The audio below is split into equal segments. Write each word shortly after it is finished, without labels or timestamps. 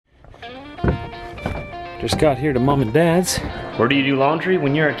Just got here to Mom and Dad's. Where do you do laundry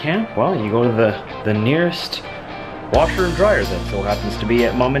when you're at camp? Well, you go to the nearest washer and dryer that so happens to be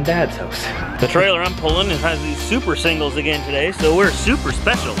at Mom and Dad's house. The trailer I'm pulling has these super singles again today, so we're super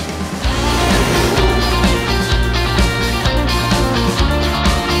special.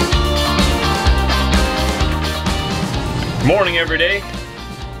 Morning every day.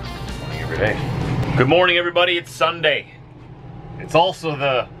 Morning every day. Good morning everybody, it's Sunday. It's also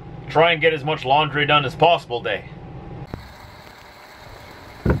the try and get as much laundry done as possible day.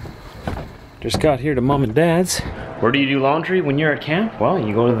 Just got here to Mom and Dad's. Where do you do laundry when you're at camp? Well,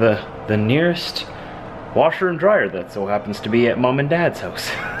 you go to the nearest washer and dryer that so happens to be at Mom and Dad's house.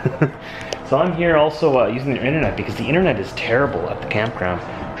 So I'm here also using the internet because the internet is terrible at the campground.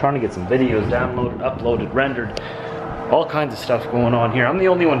 I'm trying to get some videos downloaded, uploaded, rendered. All kinds of stuff going on here. I'm the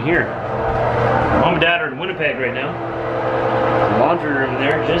only one here. Mom and Dad are in Winnipeg right now. The laundry room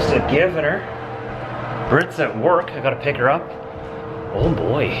there, just a giving her. Brit's at work, I gotta pick her up. Oh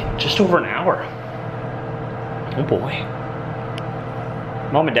boy, just over an hour. Oh boy.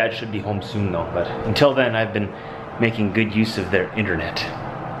 Mom and Dad should be home soon though, but until then I've been making good use of their internet.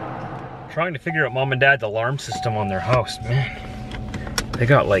 Trying to figure out Mom and Dad's alarm system on their house, man. They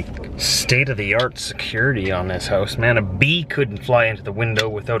got like state-of-the-art security on this house. Man, a bee couldn't fly into the window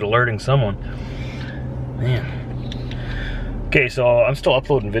without alerting someone. Man. Okay, so I'm still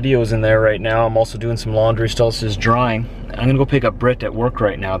uploading videos in there right now. I'm also doing some laundry still. This is drying. I'm gonna go pick up Brit at work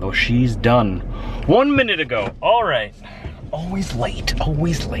right now though. She's done 1 minute ago. All right. Always late,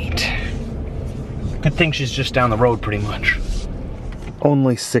 always late. Good thing she's just down the road pretty much.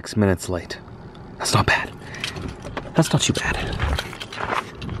 Only 6 minutes late. That's not bad. That's not too bad.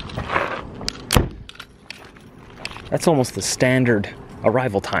 That's almost the standard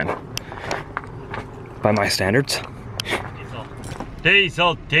arrival time. By my standards.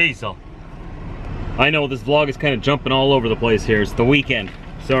 Diesel. I know this vlog is kind of jumping all over the place here. It's the weekend.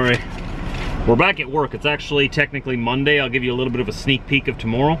 Sorry. We're back at work. It's actually technically Monday. I'll give you a little bit of a sneak peek of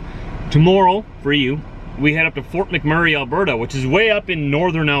tomorrow. Tomorrow, for you, we head up to Fort McMurray, Alberta, which is way up in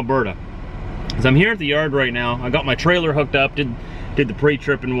northern Alberta. As I'm here at the yard right now, I got my trailer hooked up, did the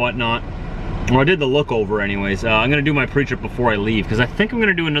pre-trip and whatnot. Well, I did the look over anyways. I'm gonna do my pre-trip before I leave because I think I'm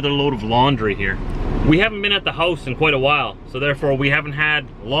gonna do another load of laundry here. We haven't been at the house in quite a while, so therefore we haven't had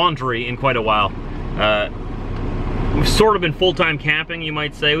laundry in quite a while. We've sort of been full-time camping, you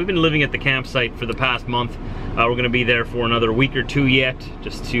might say. We've been living at the campsite for the past month. We're gonna be there for another week or two yet,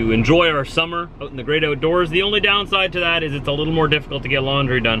 just to enjoy our summer out in the great outdoors. The only downside to that is it's a little more difficult to get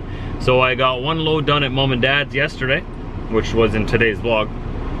laundry done. So I got one load done at Mom and Dad's yesterday, which was in today's vlog.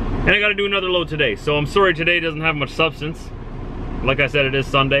 And I gotta do another load today. So I'm sorry today doesn't have much substance. Like I said, it is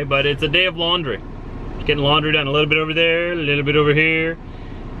Sunday, but it's a day of laundry. Getting laundry done a little bit over there, a little bit over here.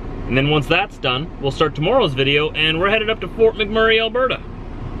 And then once that's done, we'll start tomorrow's video and we're headed up to Fort McMurray, Alberta.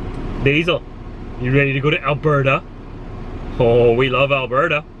 Diesel, you ready to go to Alberta? Oh, we love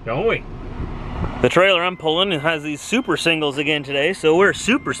Alberta, don't we? The trailer I'm pulling has these super singles again today, so we're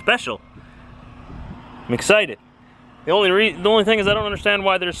super special. I'm excited. The only thing is I don't understand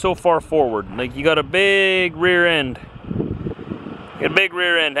why they're so far forward. Like, you got a big rear end. You got a big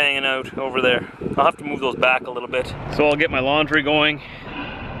rear end hanging out over there. I'll have to move those back a little bit. So I'll get my laundry going,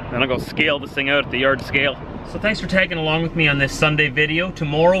 then I'll go scale this thing out at the yard scale. So thanks for tagging along with me on this Sunday video.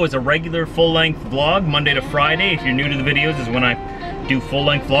 Tomorrow is a regular full-length vlog, Monday to Friday. If you're new to the videos, is when I do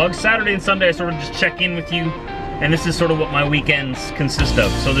full-length vlogs. Saturday and Sunday I sort of just check in with you, and this is sort of what my weekends consist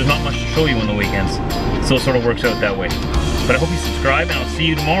of. So there's not much to show you on the weekends. So it sort of works out that way. But I hope you subscribe and I'll see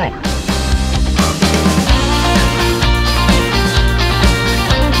you tomorrow.